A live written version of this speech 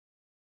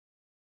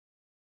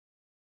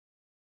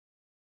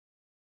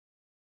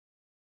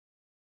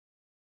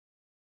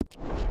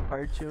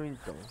Partiu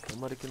então.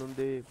 Tomara que não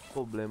dê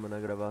problema na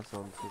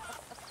gravação do vídeo.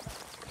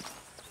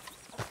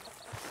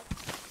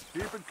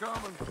 Keep it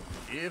coming.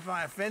 If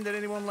I offended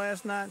anyone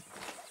last night,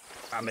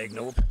 I make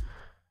no...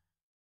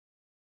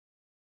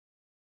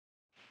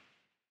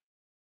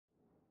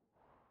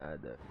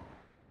 Nada.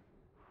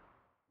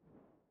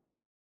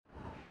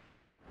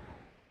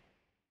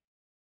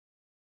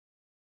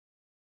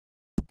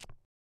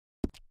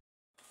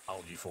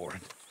 Hold you for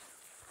it.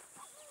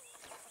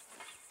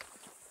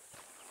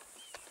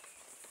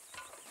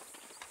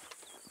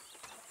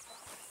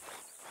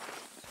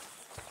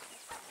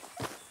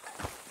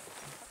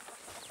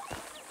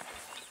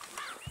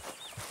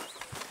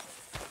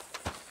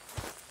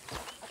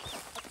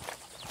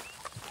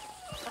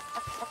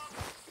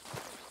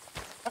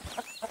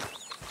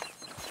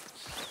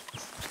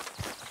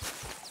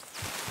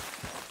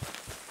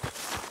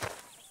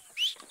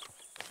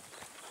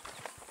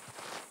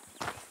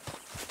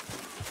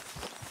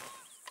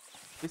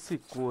 Esse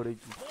couro aí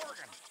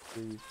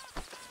que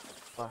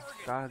a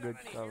carga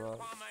de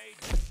cavalo.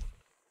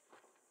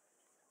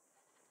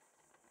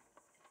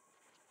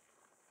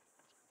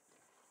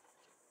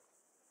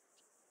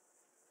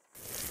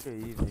 Que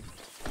aí,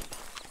 velho.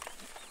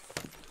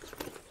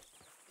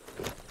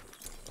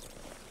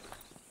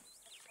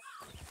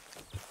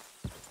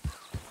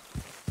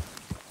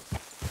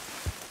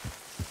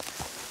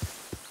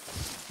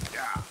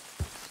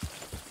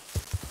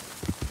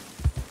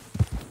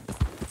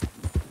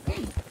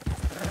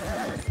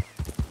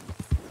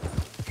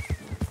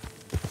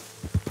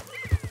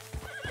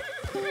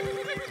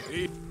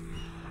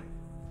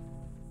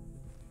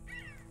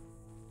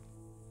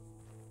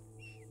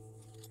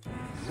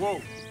 Whoa.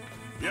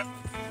 Yep.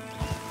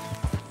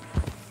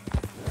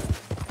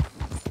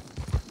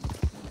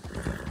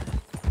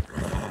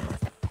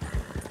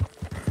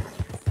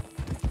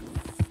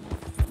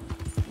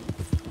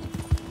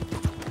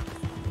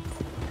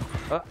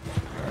 Ah.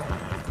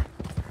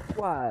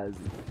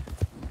 Quase.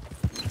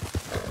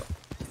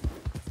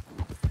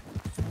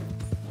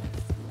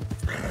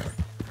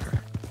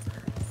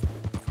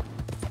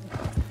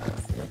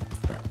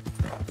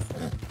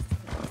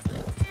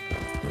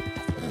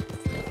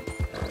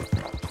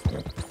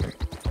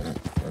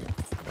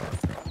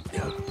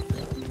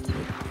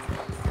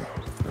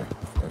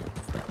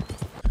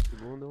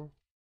 Segundo.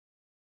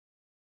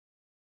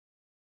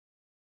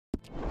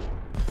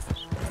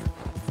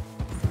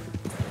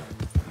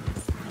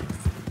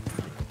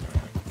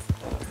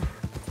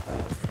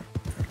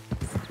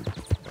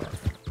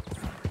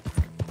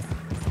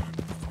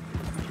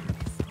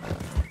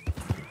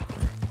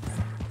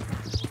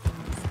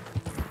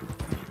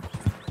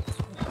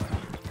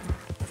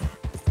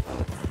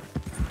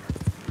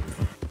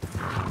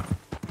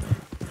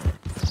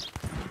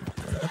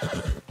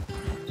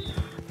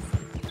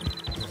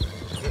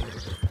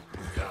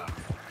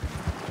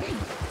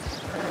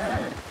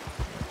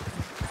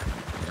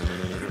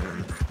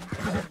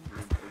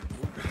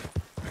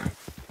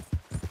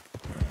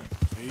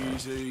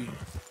 Easy.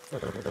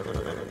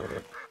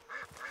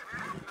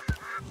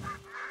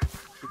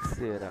 O que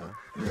será?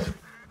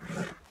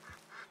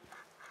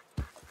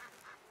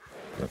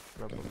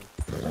 Tá bom.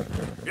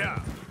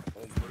 Yeah.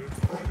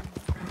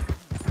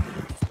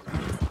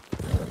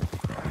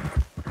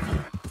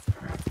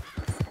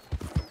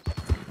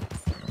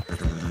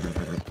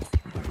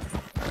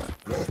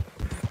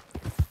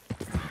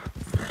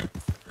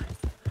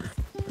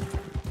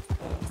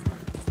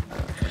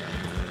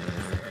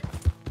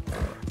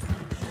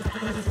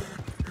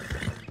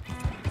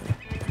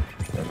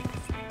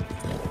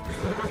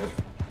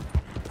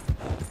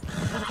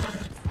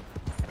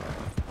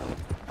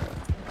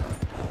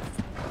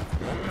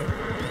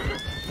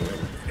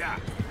 Yeah.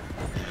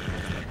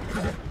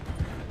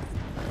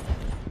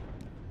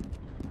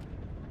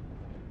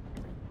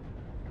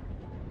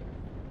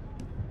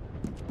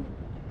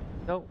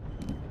 Então.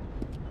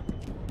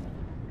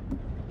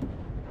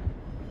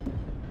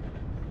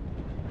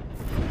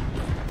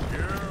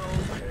 You're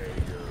okay,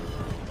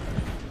 girl.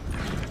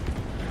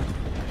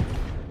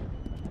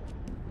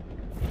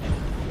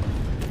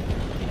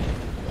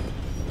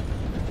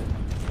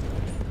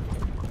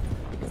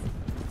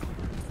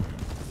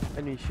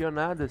 Não encheu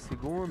nada,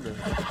 segunda.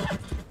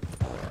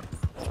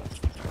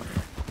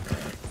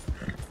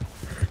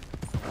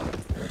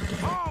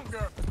 Come on,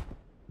 girl.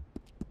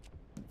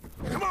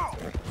 Come on.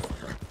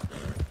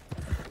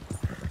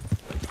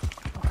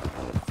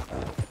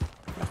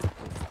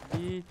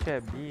 Ih,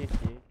 tchebinha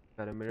aqui.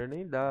 Cara, melhor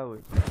nem dar, ué.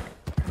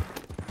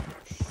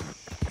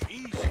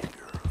 Easy,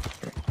 girl.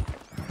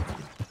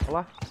 Olha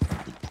lá.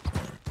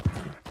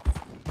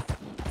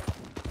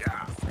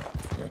 Yeah.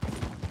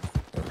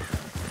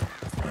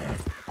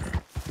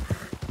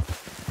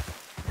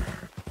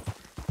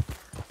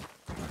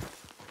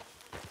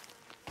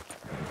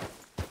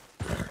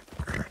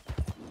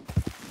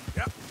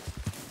 Yep.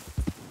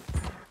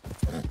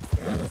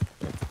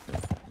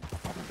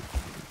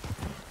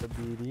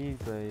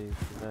 Labirinto é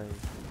esse, velho.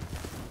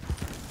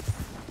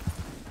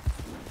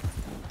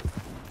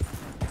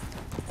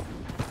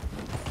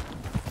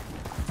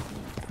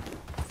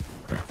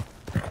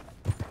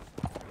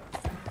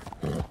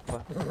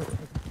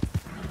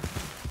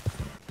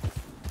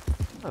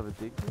 Ah, vou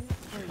ter que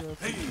pegar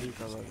essa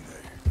dica agora.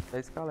 Até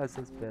escalar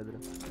essas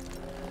pedras.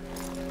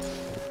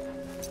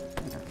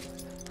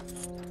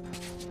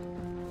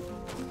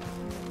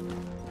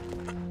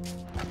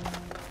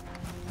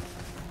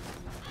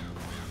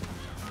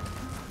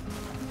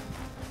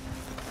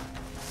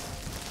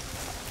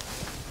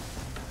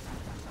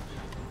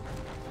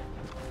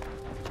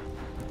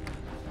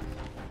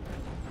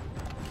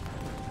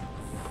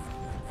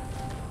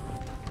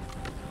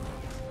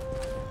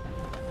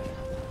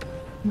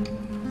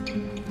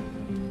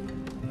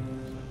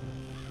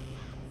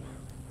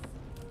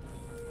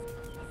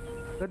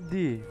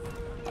 Cadê?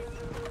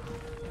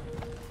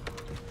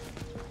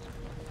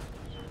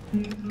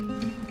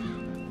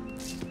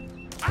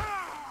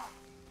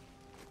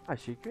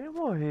 Achei que eu ia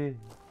morrer.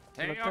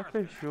 Ela até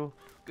fechou.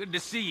 Good to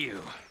see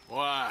you.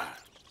 Why?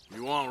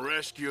 You want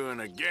rescuing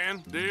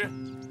again, dear?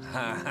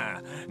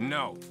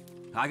 No.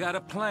 I got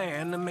a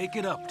plan to make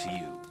it up to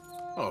you.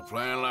 Oh, a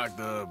plan like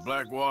the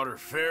Blackwater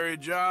ferry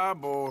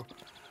job, or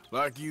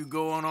like you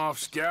going off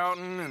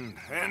scouting and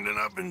ending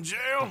up in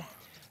jail?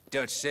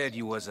 Dutch said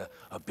you was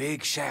a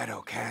big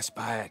shadow cast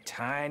by a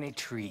tiny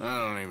tree.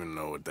 I don't even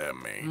know what that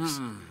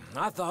means.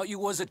 I thought you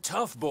was a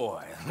tough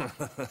boy.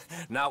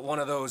 Not one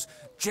of those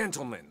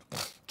gentlemen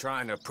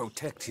trying to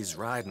protect his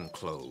riding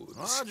clothes.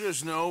 I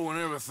just know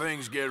whenever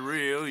things get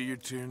real, you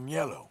turn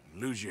yellow,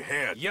 lose your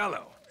head.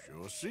 Yellow.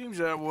 Sure seems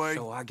that way.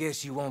 So I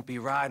guess you won't be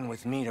riding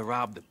with me to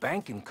rob the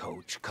banking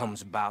coach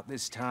comes about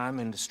this time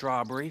into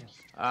Strawberry.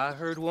 I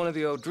heard one of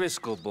the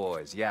O'Driscoll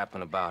boys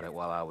yapping about it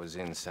while I was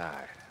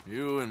inside.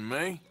 You and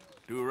me?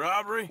 Do a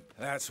robbery?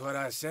 That's what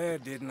I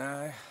said, didn't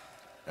I?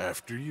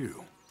 After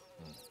you.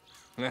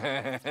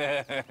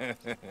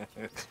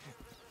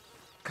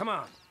 Come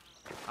on.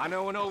 I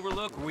know an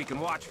overlook where we can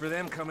watch for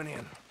them coming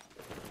in.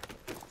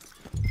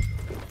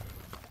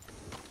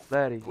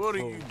 Daddy. What are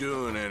you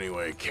doing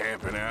anyway,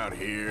 camping out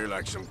here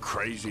like some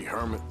crazy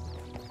hermit?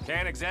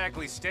 Can't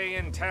exactly stay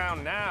in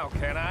town now,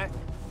 can I?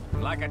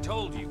 Like I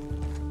told you,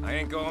 I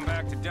ain't going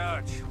back to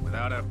Dutch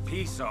without a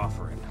peace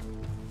offering.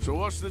 So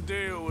what's the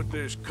deal with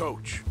this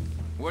coach?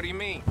 What do you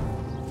mean?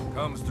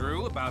 Comes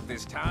through about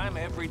this time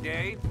every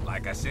day,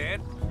 like I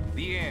said,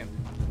 the end.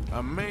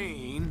 I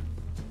mean,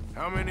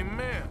 how many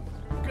men?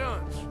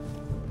 Guns?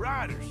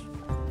 Riders?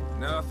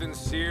 Nothing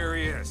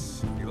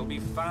serious. It'll be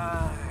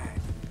fine.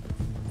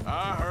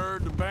 I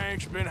heard the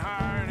bank's been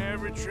hiring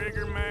every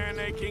trigger man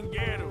they can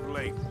get of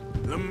late.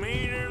 The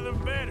meaner, the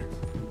better.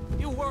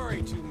 You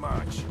worry too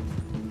much.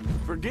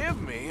 Forgive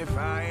me if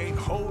I ain't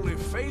wholly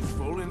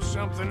faithful in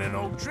something an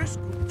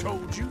O'Driscoll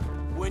told you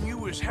when you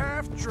was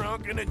half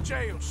drunk in a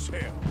jail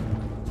cell.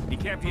 He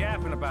kept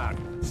yapping about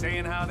it,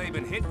 saying how they've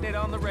been hitting it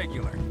on the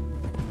regular.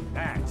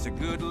 That's a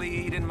good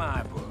lead in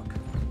my book.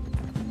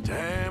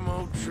 Damn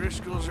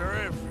O'Driscolls are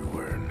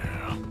everywhere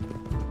now.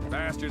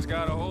 Bastards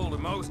got a hold of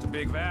most of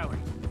Big Valley.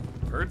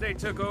 Heard they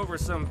took over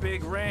some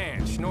big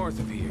ranch north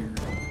of here.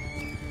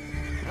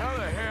 How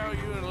the hell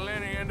you and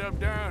Lenny end up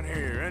down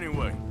here,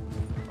 anyway?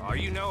 Oh,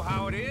 you know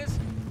how it is?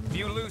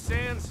 Few loose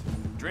ends.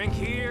 Drink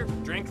here,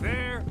 drink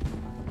there.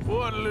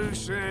 What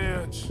loose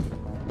ends?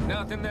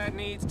 Nothing that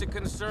needs to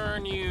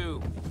concern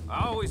you.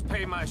 I always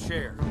pay my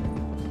share.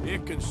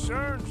 It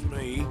concerns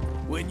me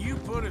when you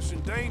put us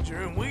in danger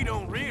and we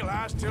don't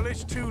realize till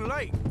it's too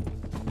late.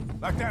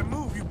 Like that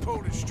move you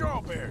pulled at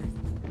Strawberry.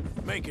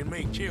 Making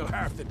me kill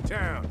half the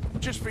town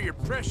just for your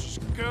precious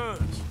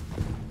guns.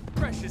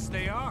 Precious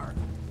they are.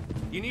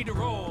 You need to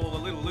roll a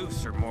little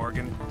looser,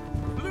 Morgan.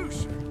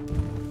 Looser?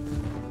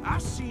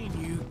 I've seen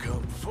you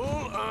come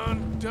full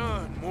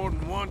undone more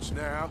than once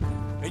now,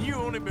 and you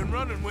only been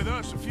running with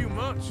us a few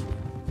months.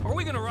 Are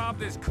we gonna rob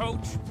this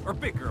coach or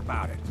bicker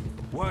about it?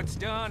 What's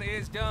done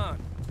is done.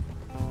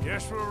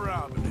 Guess we're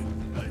robbing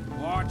it.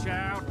 Watch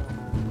out.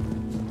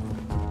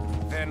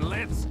 Then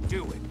let's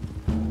do it.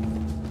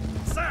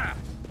 Sir!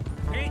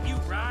 Can't you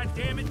ride,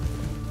 damn it?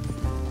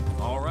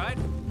 All right,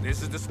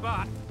 this is the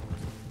spot.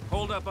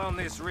 Hold up on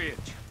this ridge.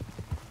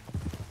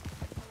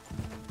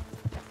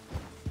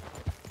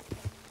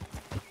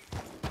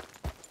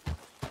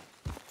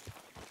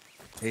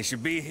 They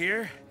should be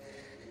here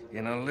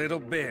in a little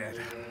bit.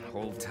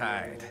 Hold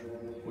tight.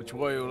 Which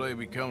way will they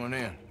be coming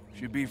in?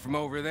 Should be from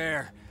over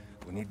there.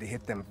 We need to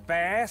hit them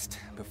fast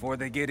before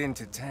they get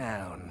into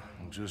town.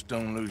 Just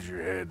don't lose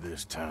your head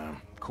this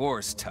time. Of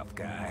course, tough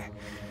guy.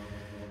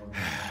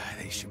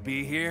 They should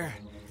be here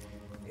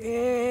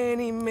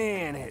any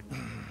minute.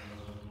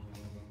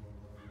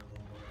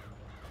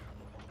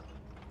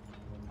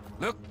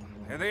 Look,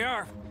 there they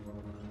are.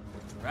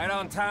 Right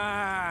on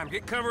time.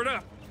 Get covered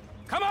up.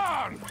 Come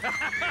on!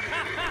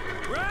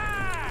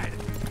 Ride!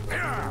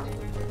 Yeah.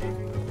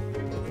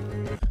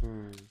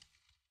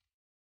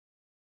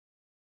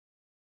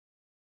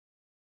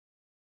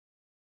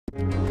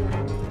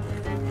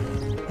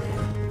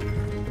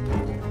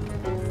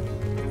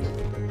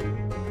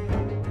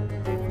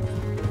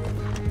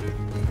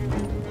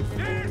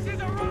 This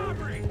is a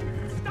robbery!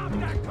 Stop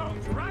that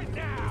coach right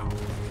now!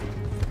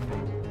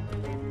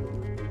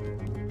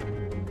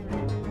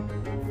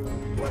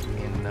 What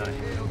in the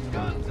hell?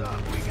 Guns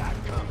up, we got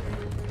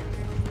company.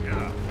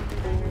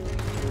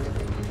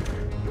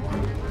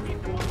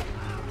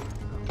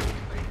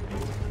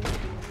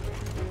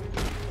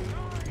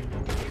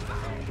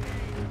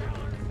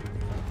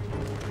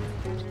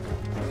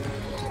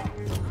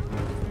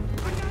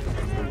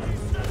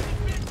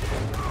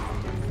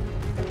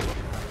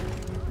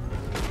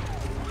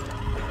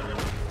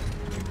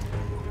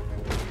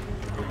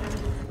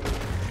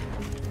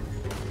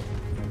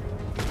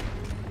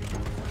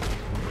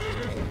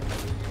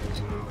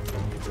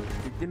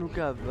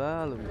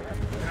 cavalo, meu.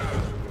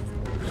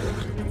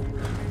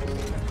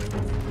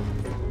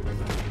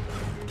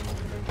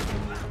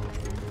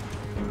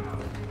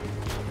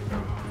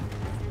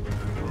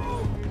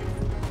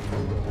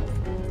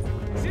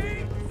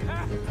 See?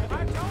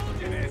 I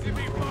told you this would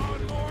be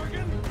fun,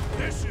 Morgan.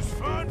 This is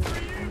fun for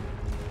you.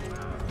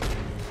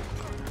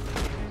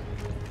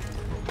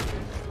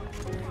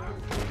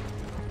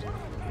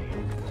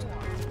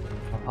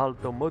 O cavalo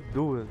tomou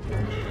duas.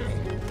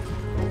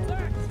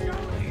 Let's go,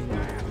 these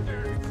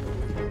bastards.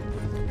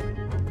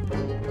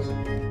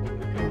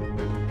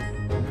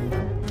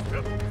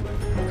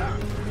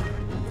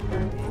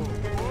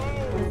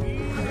 Whoa,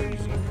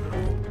 easy.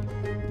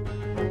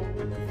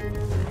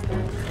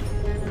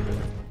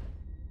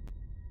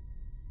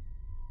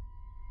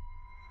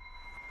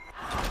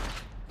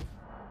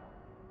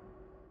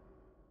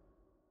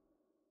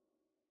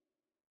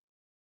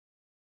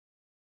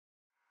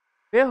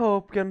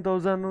 Errou, porque não tô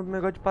usando o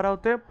negócio de parar o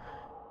tempo.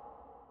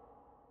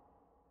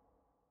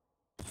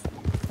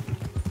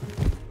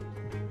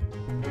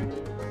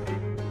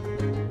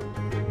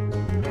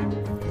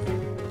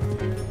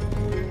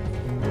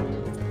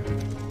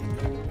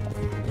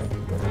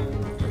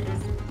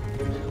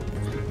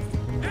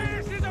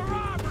 This is a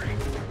robbery!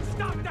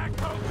 Stop that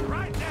coach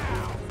right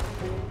now!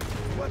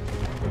 What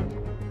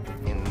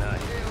in the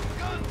hell?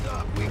 Guns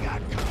up! We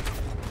got company.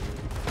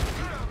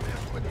 You don't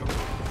mess with the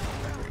wrong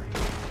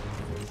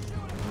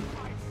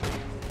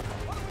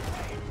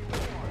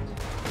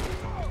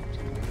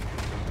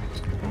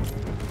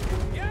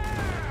Yeah!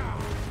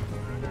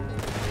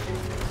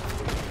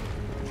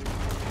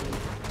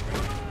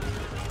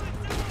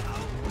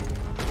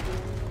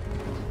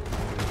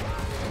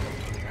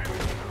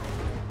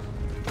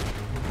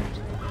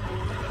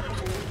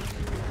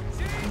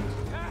 See?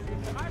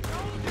 I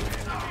told you this would be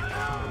fun,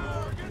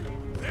 Morgan.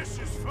 This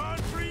is fun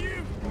for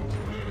you.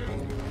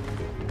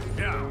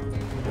 Yeah.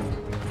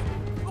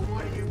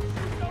 What are you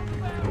so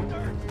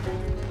bastard?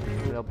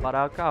 Vou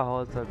parar a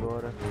carroça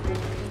agora.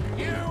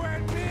 You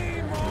and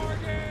me,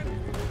 Morgan.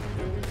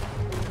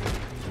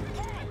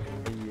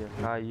 Ia,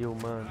 caiu,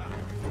 mano.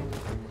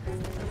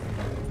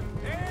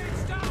 Hey,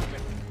 stop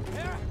it!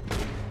 Yeah.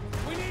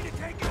 We need to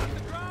take out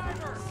the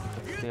driver.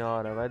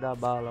 Senhora, vai dar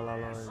bala lá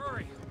longe.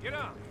 Hurry, get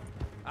up.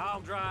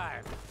 I'll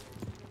drive.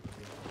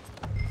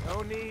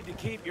 No need to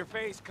keep your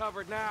face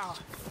covered now.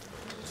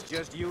 It's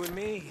just you and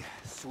me,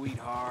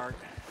 sweetheart.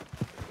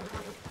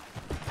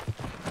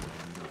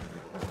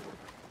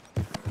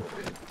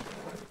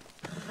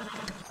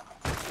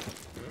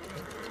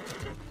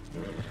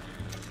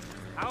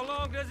 How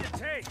long does it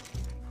take?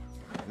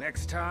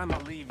 Next time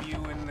I'll leave you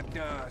in the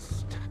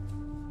dust.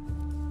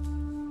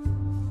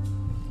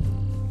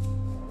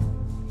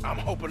 I'm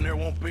hoping there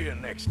won't be a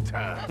next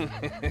time.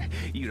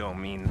 You don't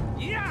mean...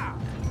 Yeah!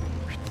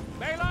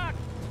 Baylock!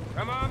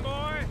 Come on,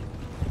 boy!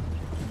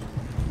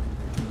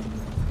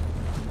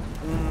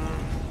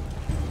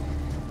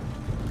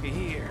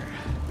 Here.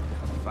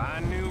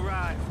 Fine new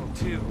rifle,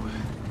 too.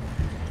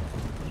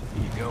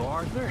 You go,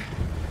 Arthur.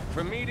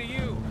 From me to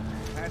you.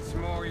 That's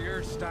more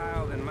your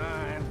style than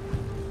mine.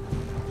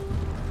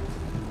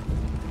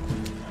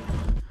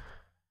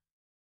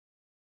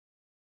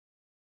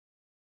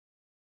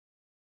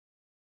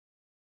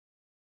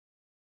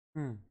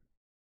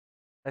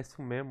 É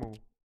isso mesmo.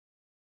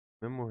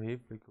 Mesmo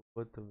rifle que o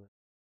outro, velho.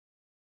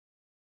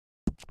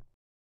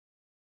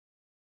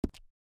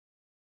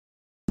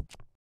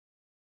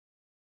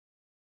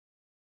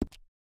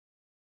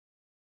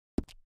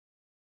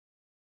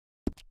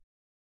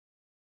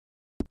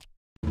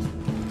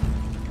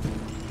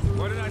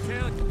 What did I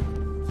tell you?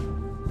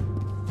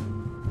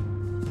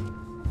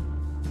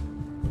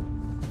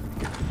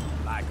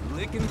 Like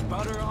licking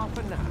butter off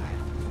a knife.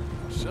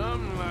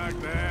 Something like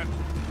that.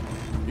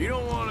 You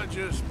don't want to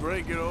just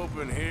break it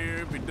open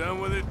here, be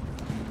done with it?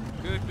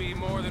 Could be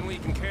more than we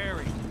can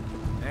carry.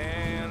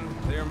 And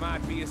there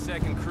might be a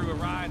second crew of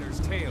riders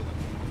tailing.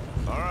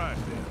 All right,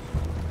 then.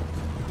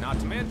 Not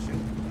to mention,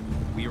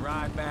 we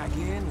ride back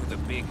in with a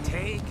big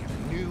take and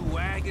a new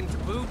wagon to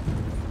boot.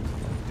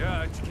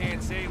 Judge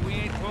can't say we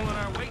ain't pulling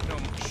our weight no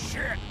more.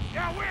 Shit!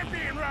 Yeah, we're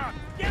being robbed!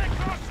 Get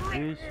across the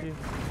river! Ixi.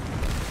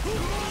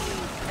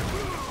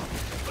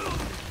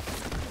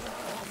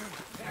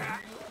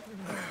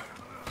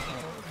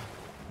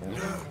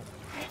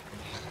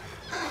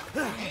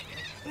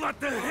 What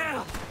the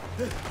hell?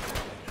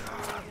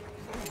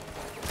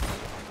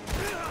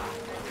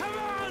 Come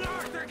on,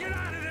 Arthur, get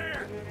out of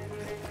there!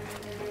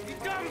 You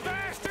dumb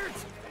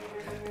bastards!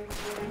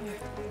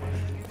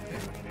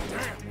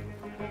 Damn.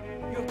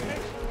 You okay?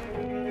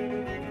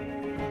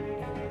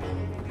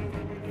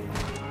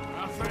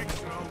 I think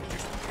so.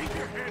 Just keep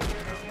your head down.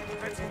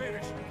 Let's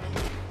finish.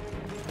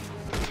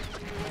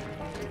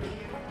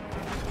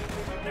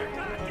 They're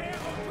goddamn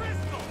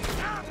O'Driscoll!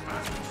 I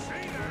can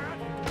see that!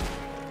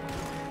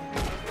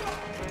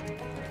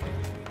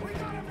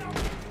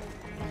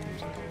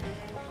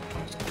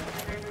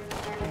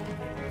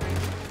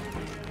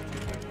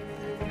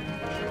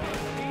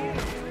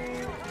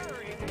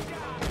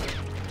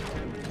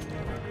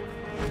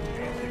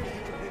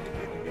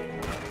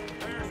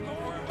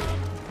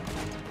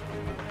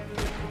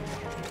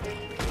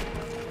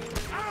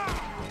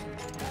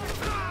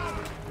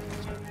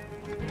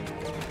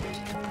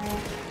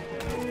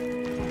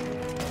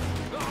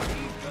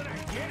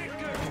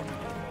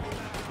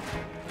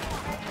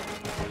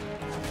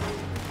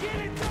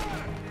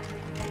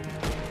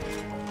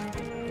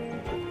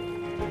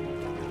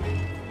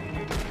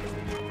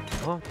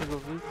 Ó, que eu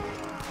vi.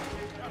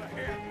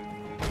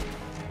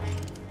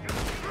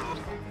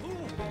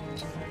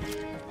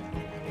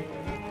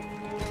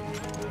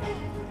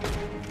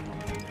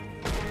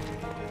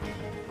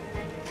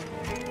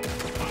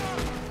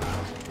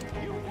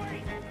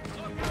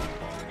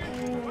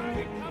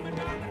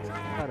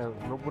 Cara,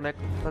 meu boneco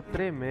tá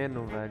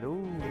tremendo,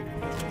 velho.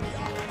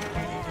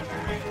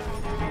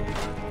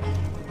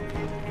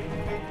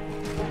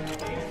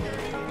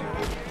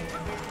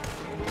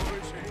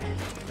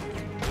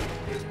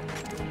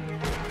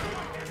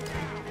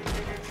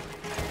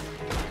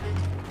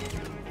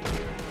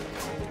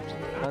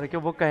 Na hora que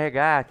eu vou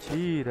carregar,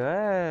 atira,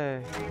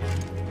 é.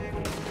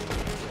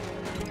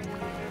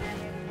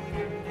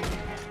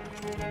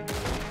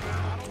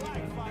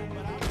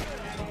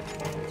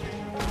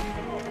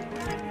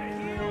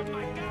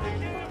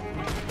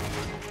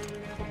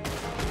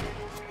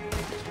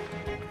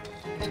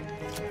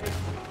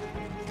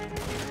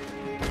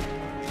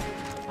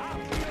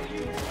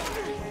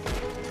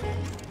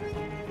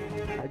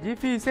 Tá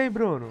difícil, hein,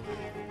 Bruno?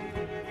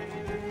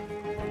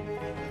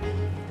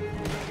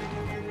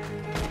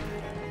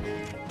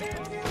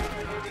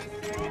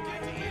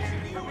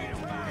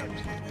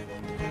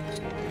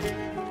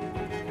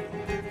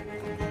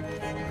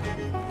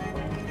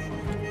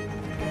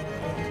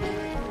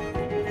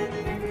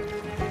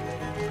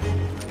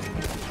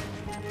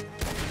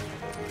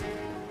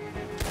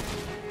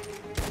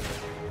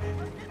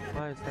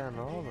 Ah, essa é a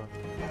nova?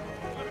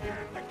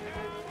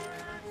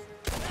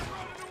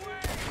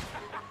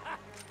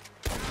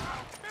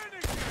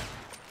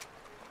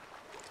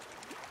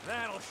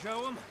 That'll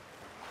show him.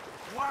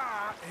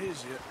 Why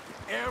is it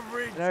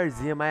every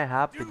Melhorzinha, mais do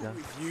rápida.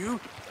 with you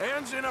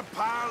ends in a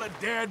pile of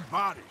dead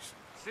bodies?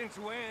 Since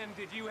when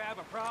did you have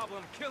a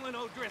problem killing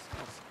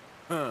O'Driscolls?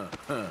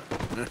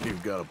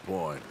 You've got a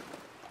point.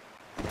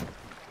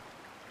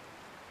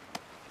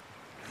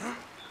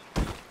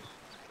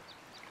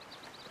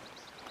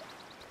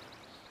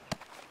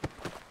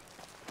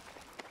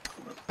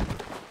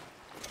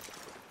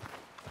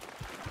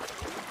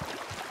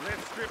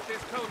 Let's strip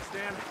this coach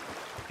then.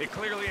 It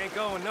clearly ain't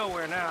going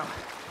nowhere now.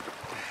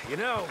 You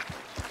know,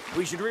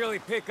 we should really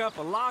pick up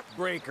a lock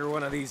breaker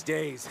one of these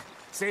days.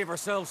 Save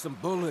ourselves some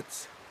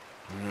bullets.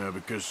 Yeah,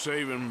 because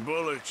saving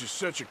bullets is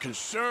such a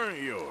concern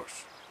of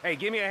yours. Hey,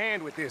 give me a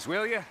hand with this,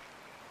 will ya?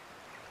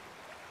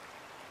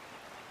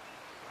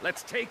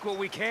 Let's take what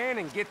we can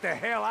and get the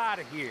hell out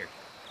of here.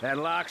 That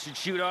lock should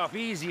shoot off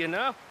easy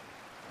enough.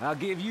 I'll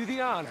give you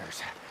the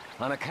honors.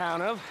 On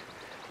account of,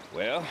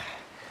 well,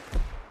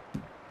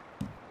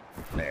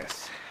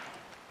 this.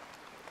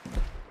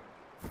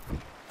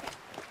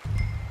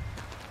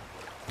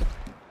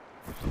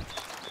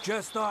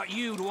 Just thought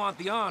you'd want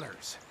the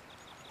honors.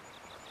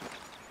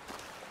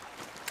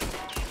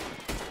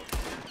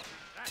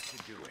 That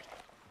should do it.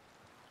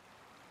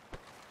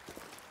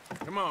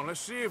 Come on, let's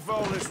see if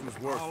all this was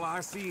worth All it. I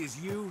see is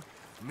you,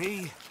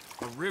 me,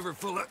 a river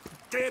full of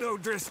dead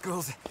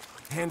O'Driscolls,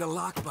 and a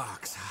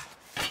lockbox.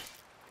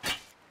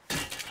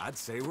 I'd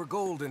say we're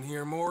golden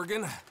here,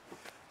 Morgan.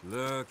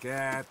 Look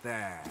at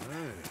that.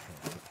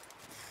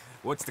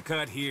 What's the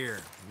cut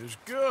here? It's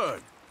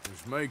good.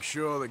 Just make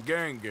sure the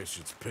gang gets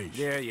its piece.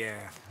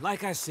 Yeah.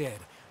 Like I said,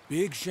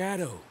 big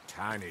shadow,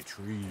 tiny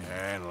tree.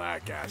 And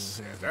like I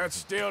said, that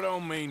still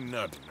don't mean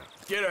nothing. Now,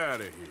 get out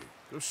of here.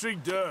 Go see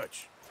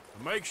Dutch.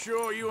 And make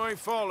sure you ain't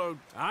followed.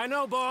 I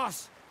know,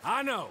 boss.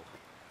 I know.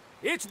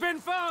 It's been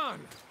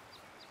fun.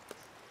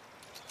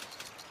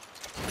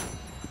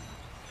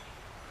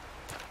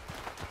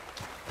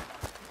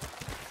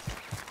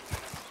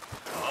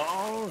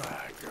 All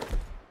right,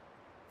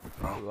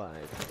 girl.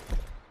 Vai.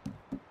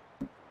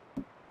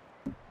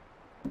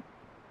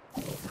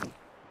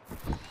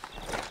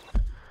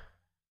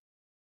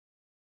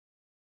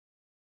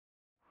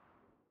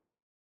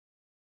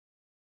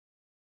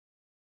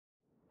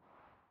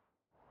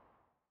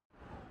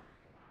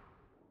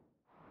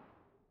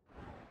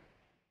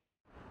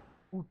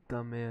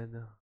 Puta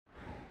merda.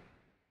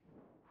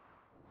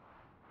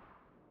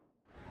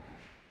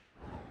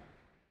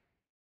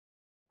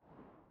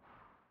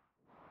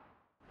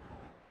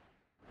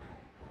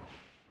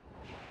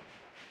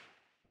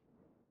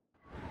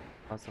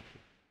 Passa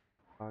por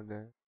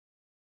pagar.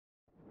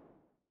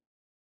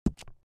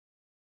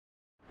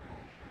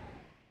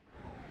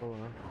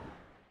 Boa.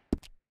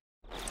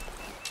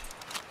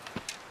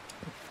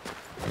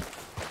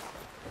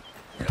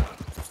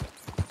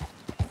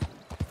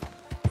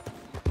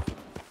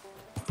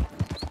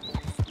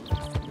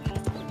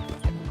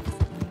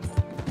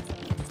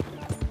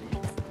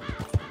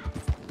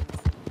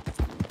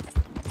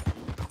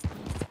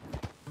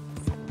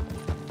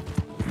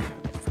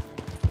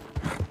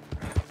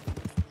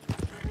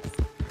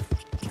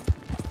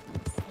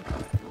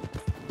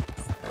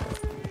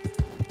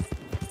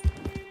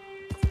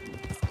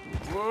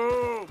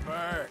 Whoa,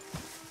 back.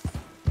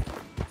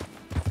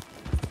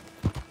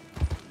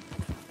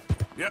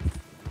 Yep.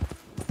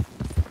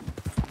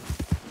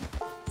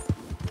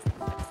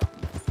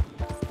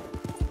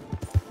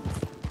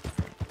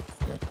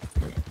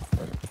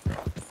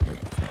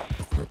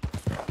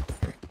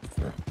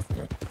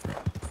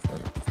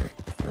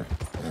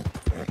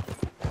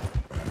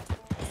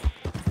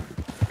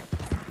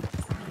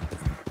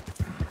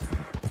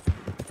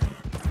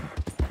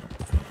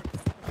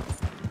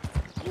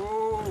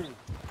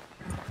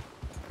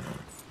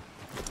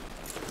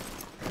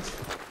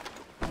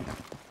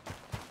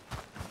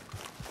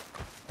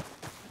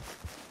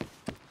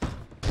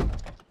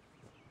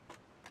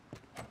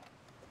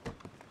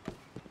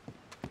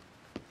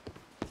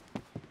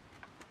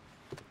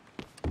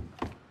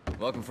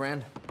 Welcome,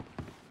 friend.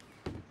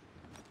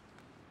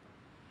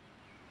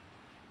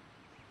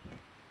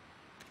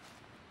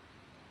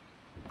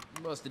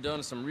 You must have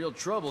done some real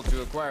trouble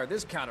to acquire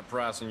this kind of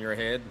price on your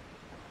head.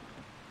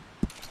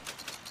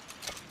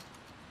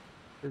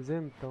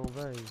 Então,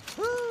 velho.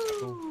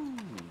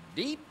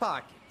 Deep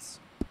pockets.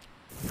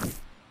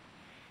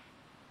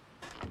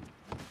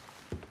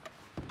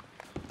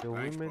 Deu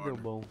ruim, mas deu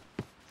bom.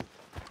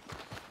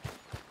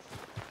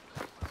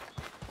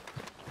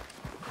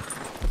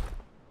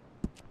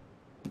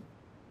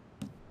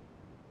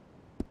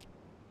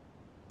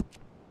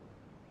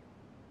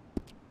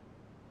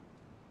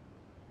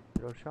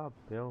 Tirou o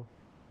chapéu.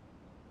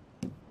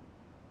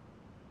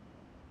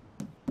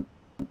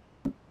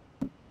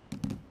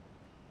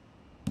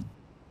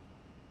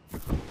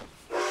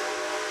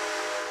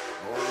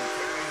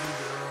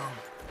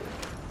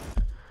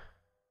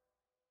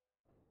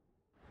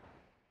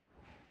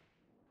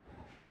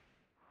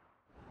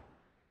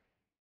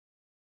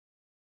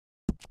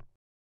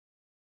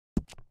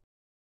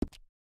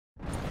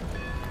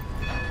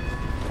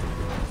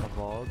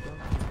 Volta.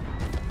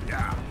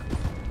 Yeah.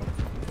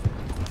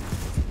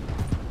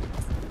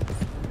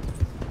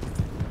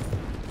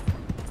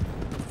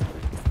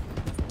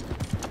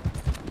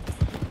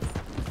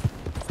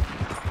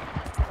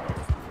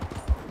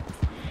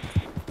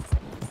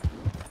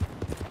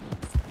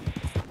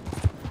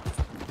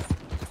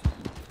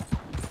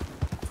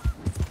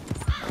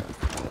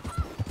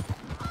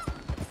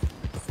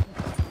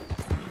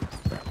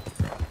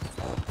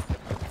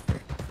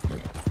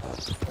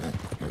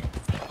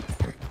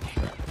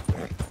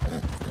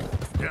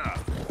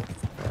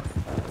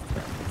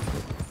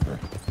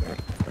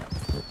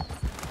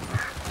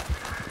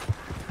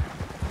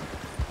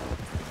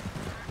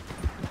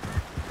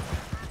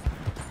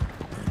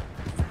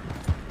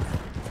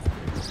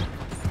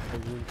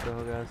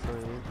 Interrogação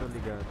aí, tô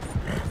ligado.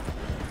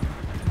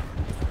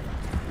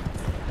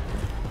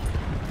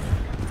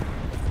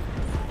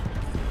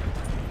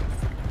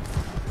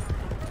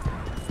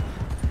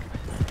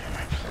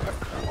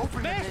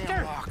 Open the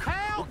damn lock.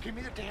 Help! Oh, give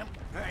me the damn...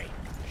 Hey,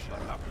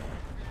 shut up.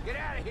 Get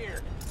out of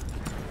here.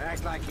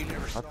 Act like you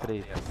never A saw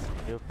treta. this.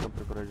 Eu que tô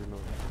procurando de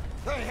novo.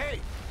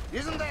 Hey,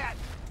 isn't that...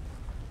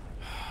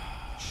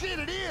 Shit,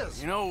 it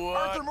is! You know what?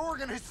 Arthur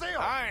Morgan himself!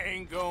 I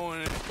ain't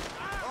going...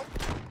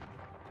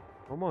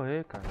 Vou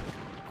morrer, cara.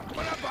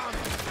 What up on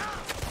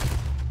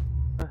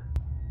me?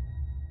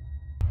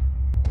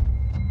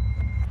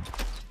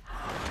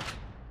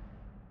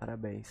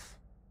 Parabéns.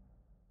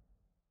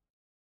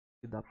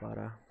 Se dá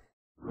parar.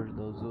 Vou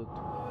ajudar os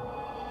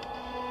outros.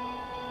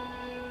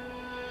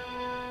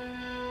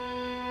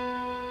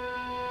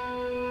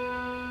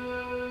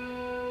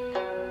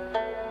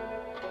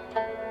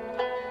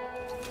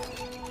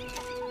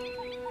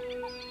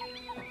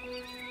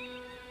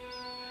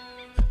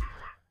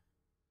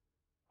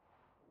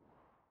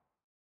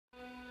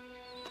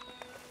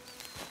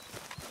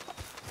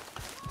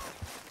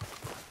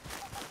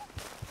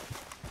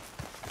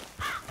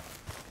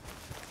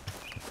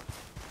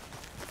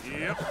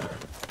 Yep.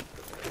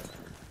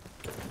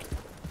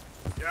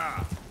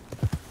 Yeah.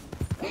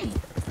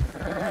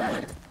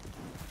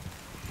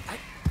 I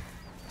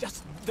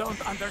just don't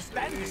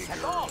understand this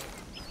at all.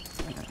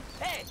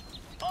 Hey,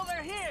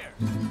 over here!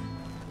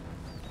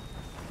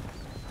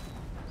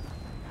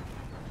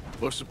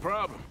 What's the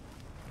problem?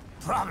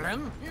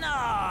 Problem?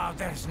 No,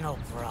 there's no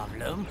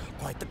problem.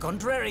 Quite the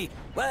contrary.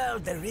 Well,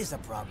 there is a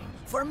problem.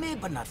 For me,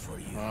 but not for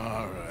you.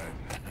 All right.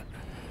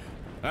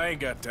 I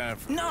ain't got time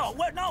for No,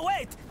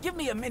 wait! Give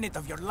me a minute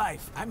of your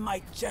life. I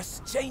might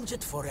just change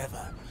it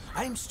forever.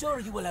 I'm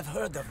sure you will have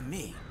heard of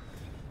me.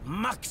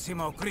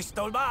 Maximo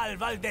Cristobal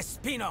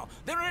Valdespino,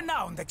 the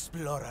renowned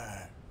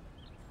explorer.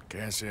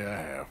 Can't say I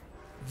have.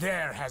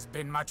 There has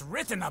been much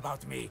written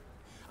about me.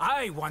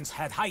 I once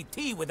had high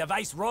tea with the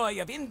Viceroy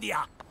of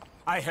India.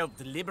 I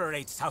helped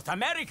liberate South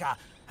America.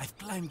 I've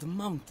climbed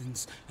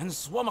mountains and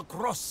swum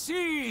across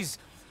seas.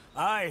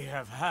 I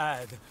have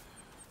had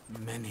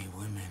many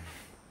women.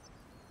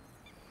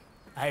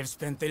 I've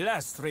spent the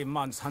last 3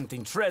 months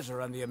hunting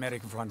treasure on the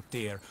American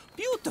frontier.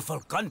 Beautiful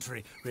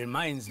country.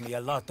 Reminds me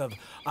a lot of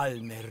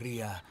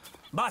Almeria.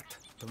 But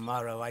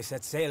tomorrow I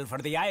set sail for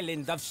the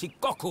island of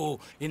Shikoku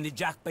in the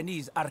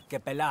Japanese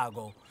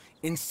archipelago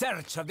in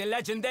search of the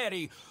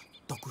legendary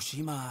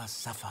Tokushima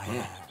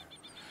sapphire.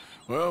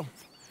 Well,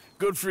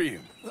 good for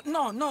you.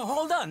 No,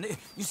 hold on.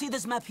 You see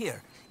this map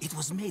here? It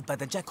was made by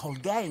the Jack Hole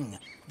gang.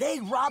 They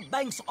rob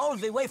banks all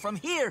the way from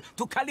here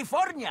to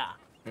California.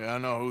 Yeah, I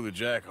know who the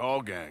Jack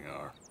Hall gang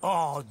are.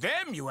 Oh,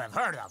 them you have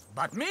heard of,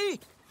 but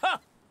me? Huh!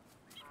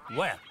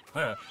 Well,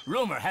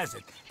 rumor has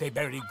it they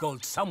buried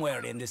gold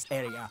somewhere in this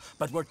area,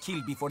 but were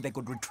killed before they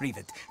could retrieve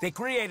it. They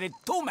created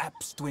 2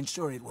 maps to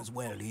ensure it was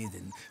well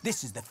hidden.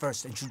 This is the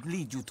first and should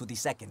lead you to the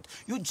second.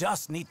 You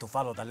just need to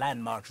follow the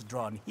landmarks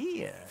drawn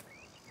here.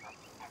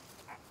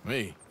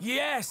 Me?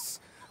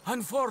 Yes!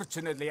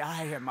 Unfortunately,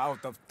 I am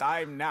out of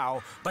time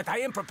now, but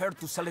I am prepared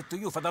to sell it to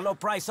you for the low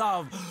price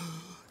of...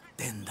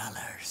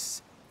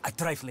 $10. A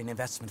trifling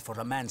investment for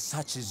a man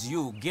such as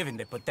you, given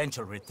the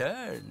potential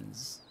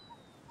returns.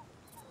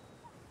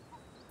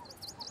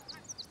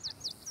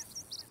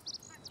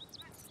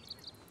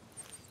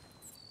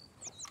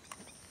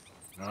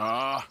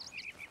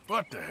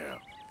 What the hell?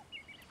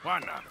 Why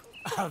not?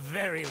 A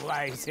very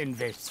wise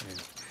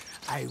investment.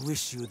 I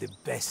wish you the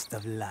best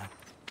of luck.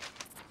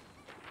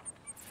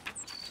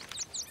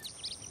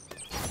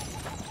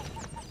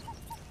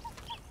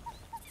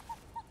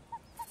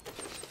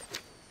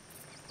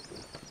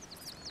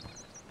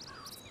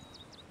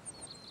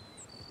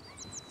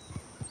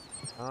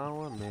 Ah,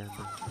 uma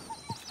merda.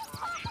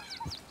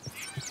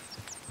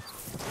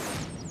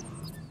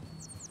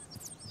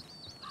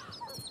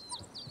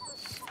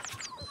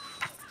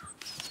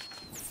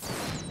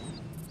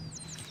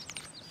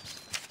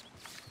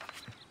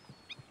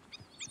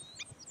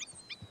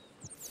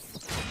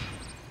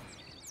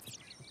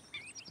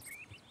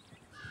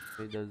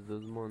 Das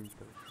duas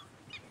montanhas.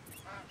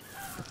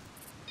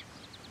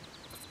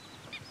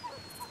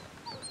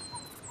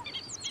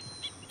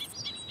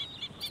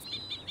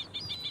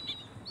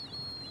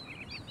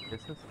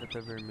 Essa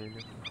seta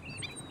vermelha.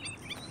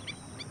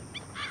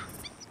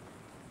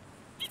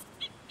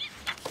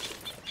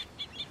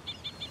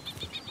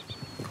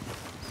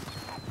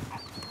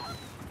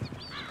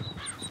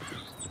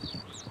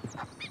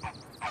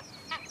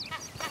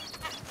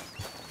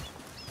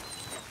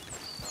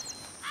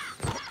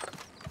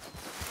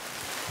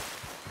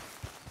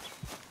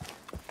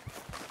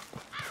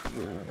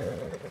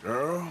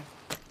 Girl?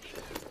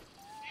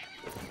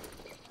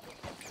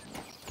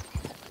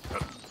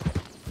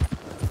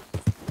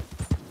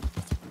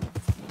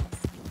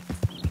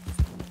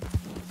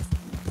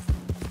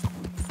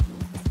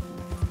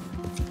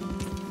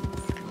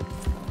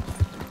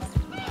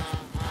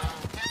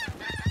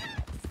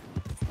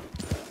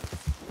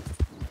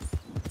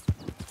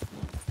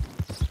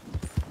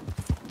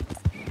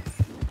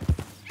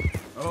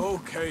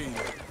 Okay.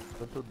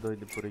 Eu tô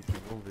doido por aqui,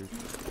 vamos ver.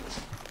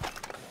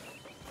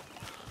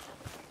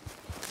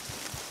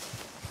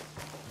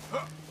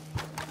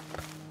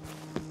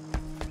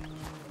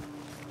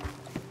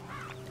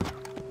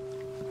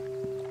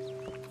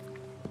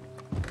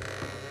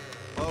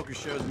 Poker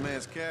shows a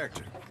man's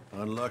character.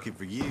 Unlucky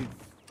for you.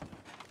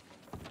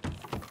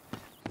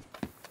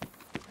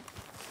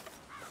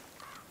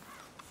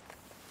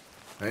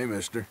 Hey,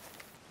 mister.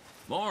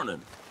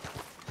 Morning.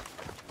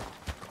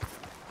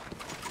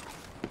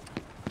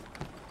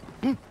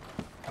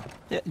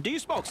 Do you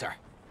smoke, sir?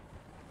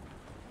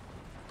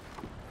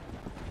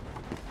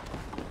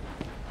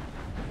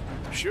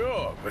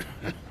 Sure, but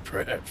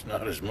perhaps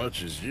not as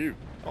much as you.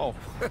 Oh,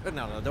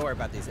 no, don't worry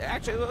about these.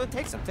 Actually,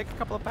 take some. Take a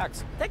couple of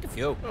packs. Take a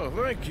few. Oh,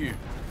 thank you.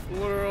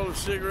 What are all the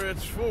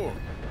cigarettes for?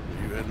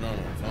 You heading on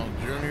a long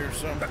journey or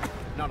something?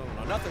 No,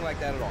 nothing like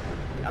that at all.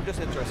 I'm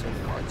just interested in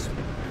the cards.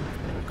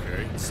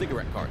 Okay.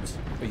 Cigarette cards.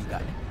 Oh, you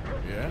got it?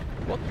 Yeah?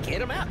 Well, get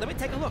them out. Let me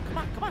take a look.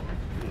 Come on.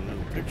 A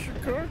little picture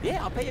card?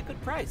 Yeah, I'll pay you a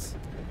good price.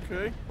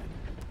 Okay.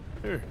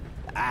 Here.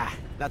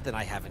 Nothing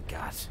I haven't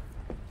got.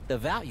 The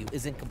value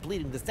is in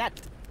completing the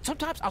set.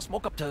 Sometimes I'll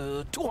smoke up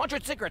to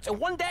 200 cigarettes in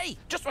one day,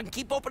 just so I can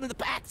keep opening the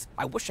packs.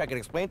 I wish I could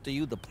explain to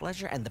you the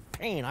pleasure and the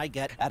pain I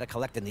get out of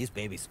collecting these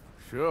babies.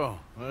 Sure.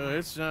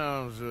 It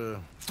sounds,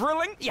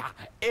 Thrilling? Yeah,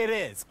 it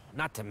is.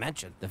 Not to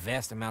mention the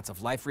vast amounts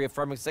of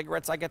life-reaffirming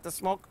cigarettes I get to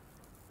smoke.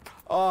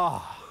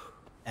 Oh,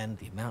 and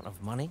the amount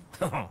of money?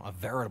 A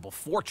veritable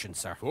fortune,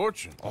 sir.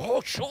 fortune.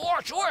 Oh,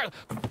 sure.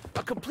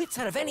 A complete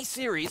set of any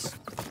series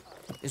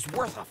is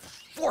worth a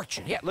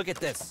fortune. Yeah, look at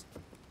this.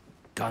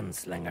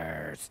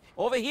 Gunslingers.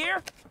 Over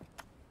here,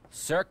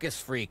 circus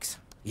freaks.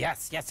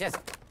 Yes.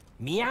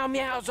 Meow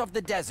meows of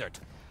the desert.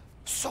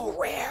 So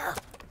rare.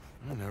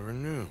 I never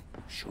knew.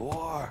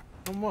 Sure.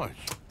 How much?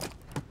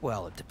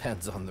 Well, it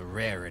depends on the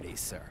rarity,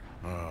 sir.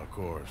 Oh, of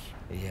course.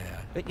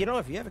 Yeah. But you know,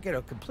 if you ever get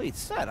a complete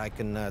set, I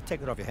can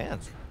take it off your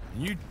hands.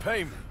 You'd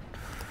pay me.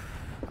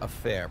 A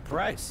fair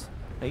price.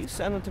 Now, you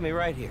send them to me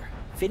right here.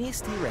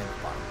 Phineas T.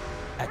 Ramsbottom,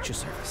 at your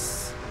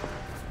service.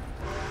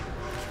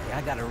 Okay,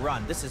 I gotta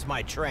run. This is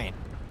my train.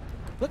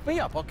 Look me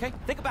up, okay?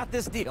 Think about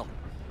this deal.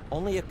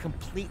 Only a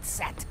complete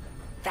set.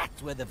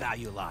 That's where the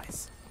value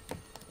lies.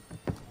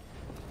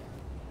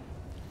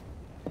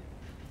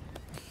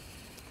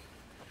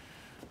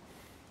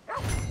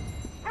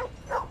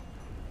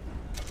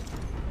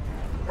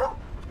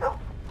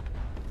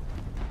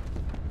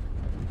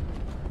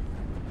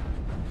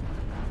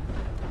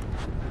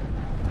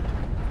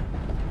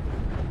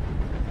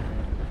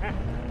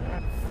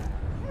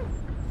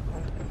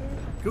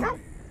 Come here.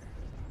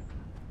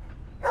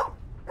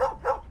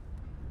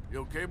 You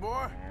okay,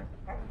 boy?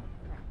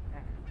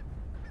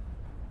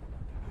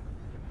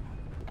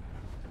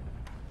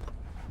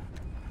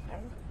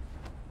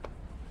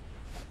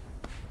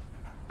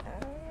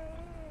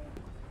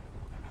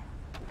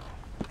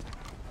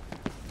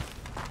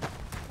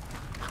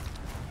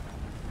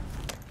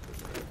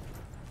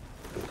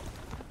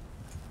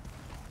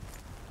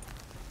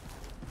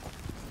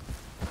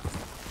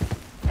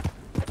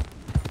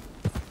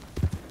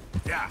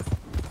 Yeah.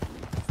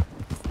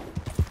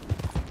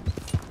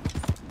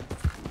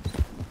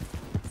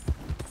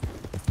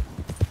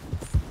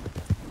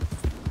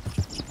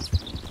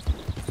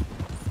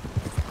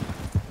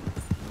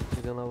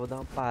 Chegando lá, vou dar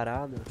uma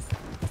parada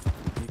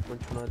e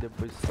continuar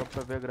depois só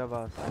pra ver a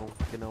gravação,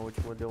 porque na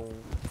última deu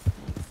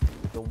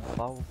um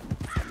pau.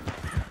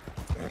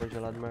 Foi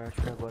gelado, mas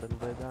acho que agora não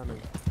vai dar não.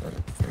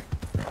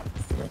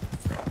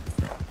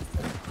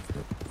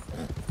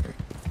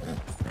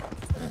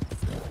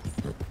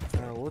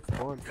 Ah, outro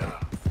ponto.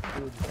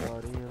 Tudo de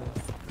horinha, né?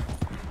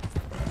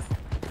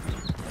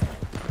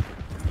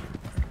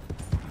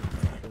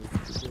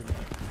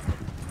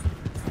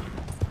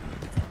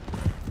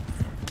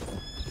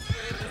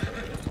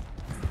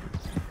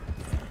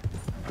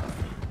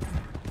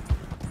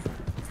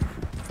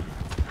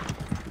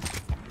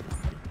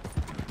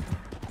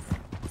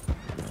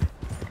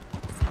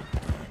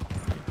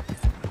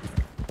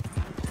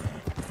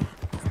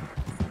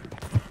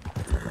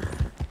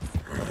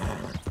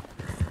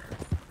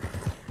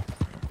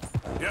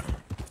 Yep.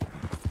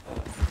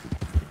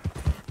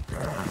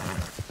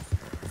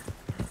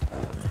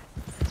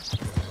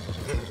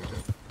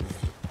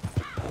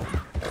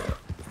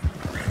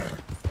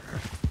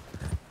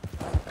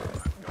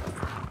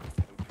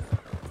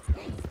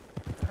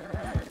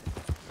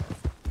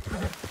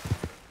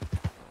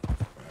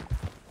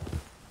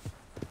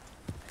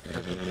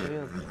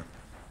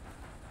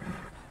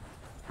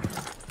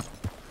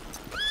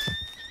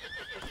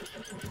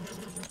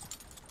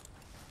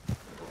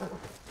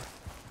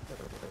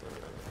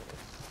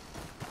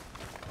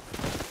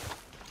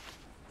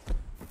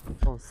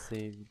 Não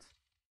saved.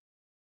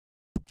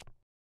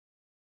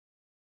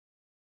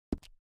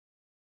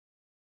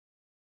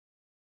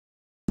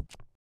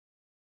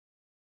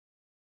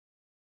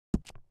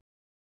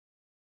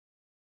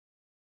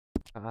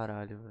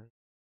 Caralho, velho.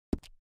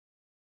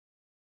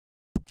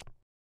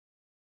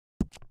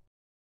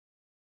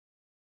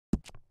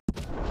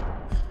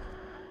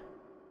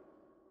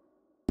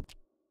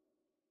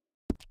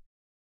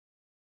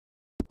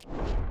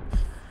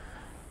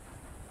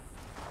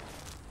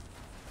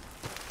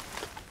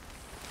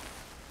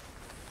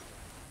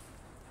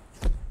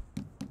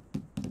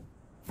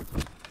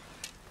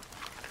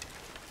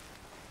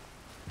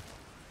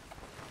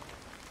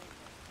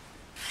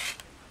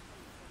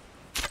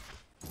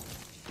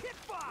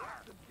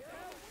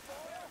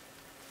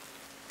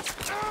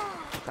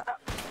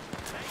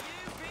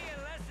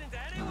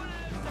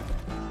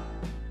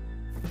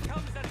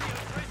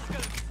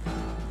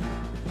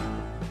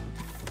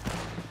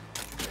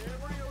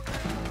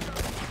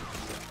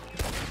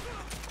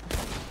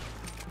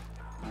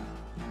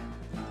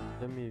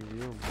 Já me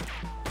viu, mano.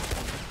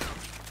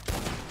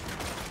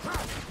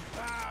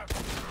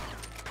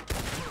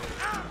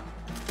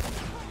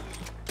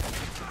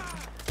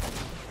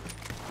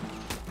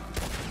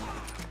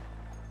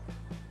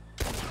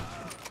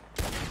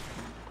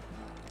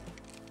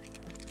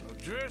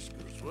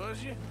 Driscoll's,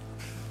 was you?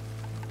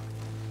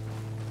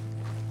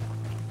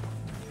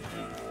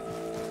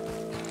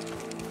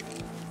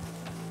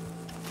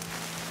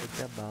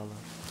 Até bala.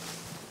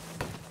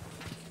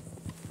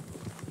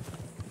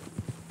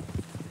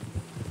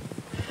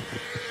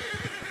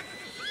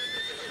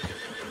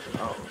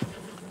 Oh,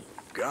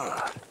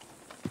 God.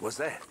 What's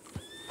that?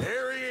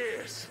 There he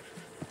is.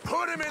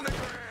 Put him in the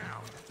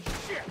ground.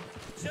 Shit.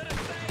 Should have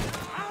stayed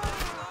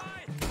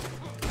alive.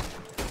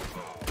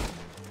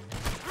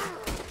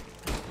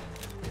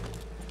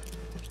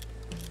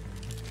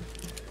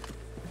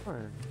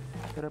 Ué,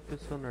 era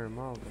pessoa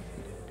normal, velho.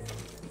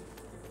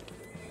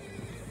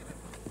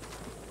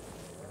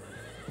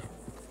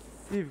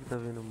 Vive que tá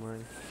vendo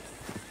mais.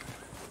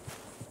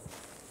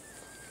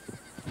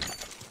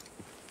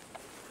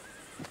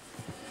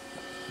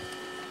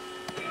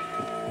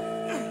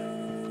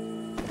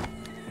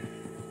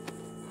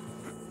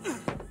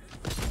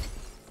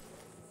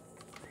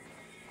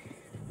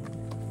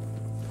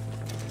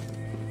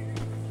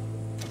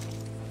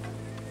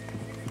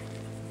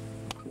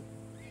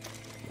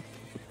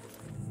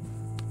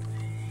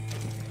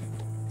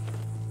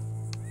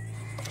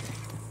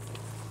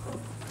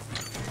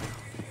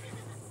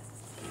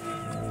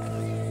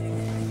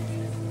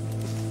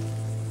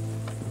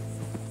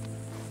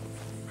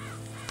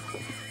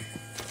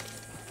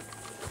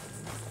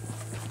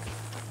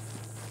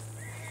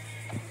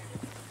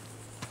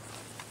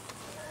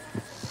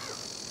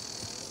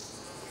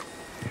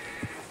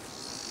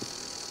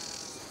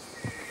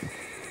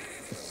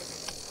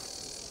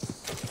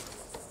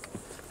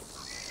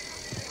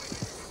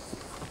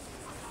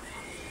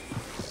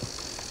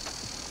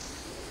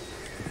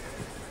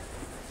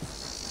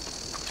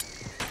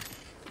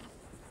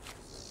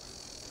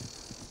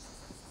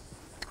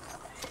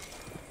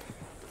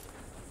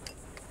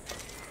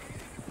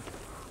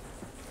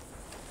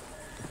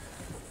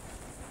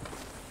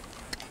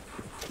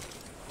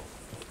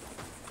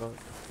 Pronto.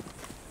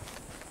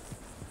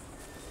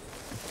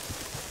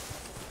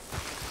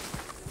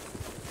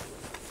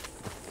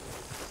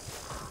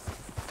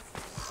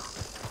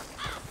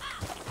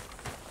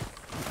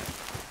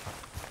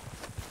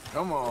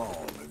 Come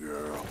on,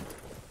 girl.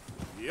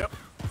 Yep.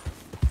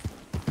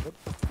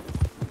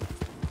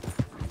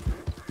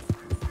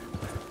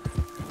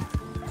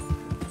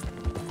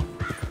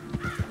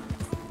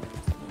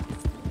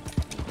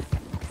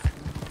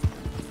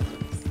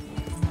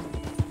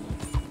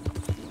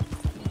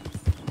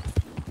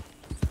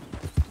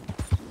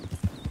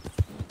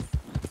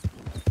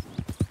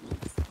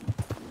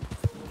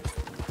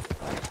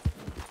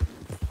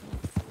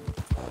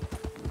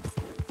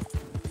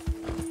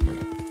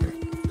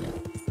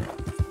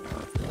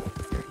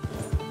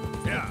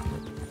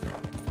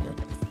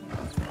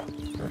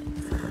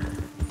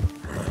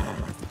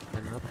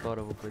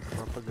 depois do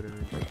mapa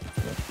grande.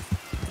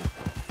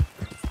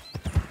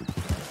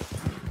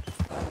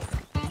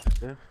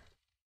 É.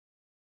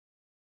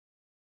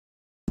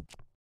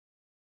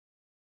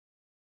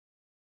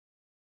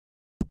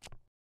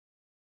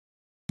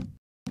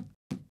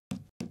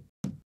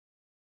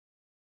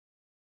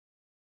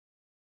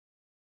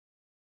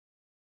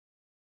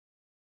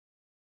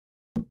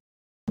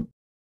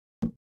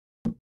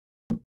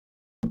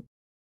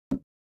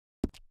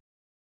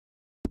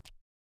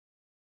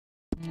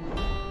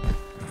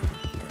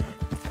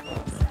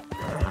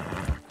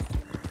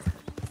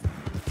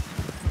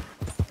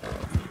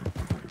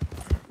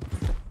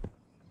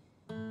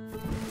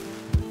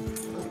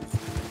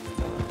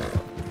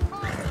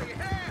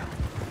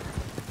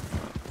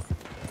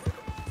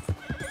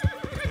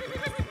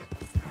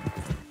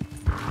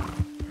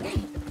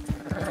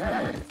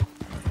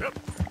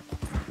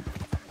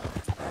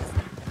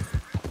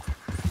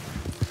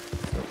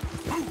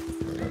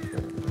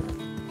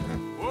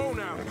 Whoa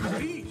now,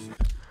 easy.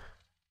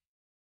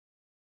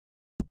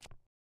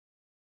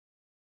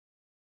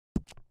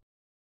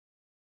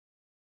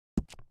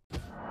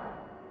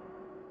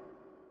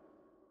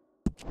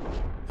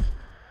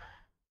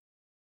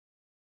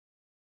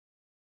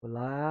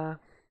 Olá.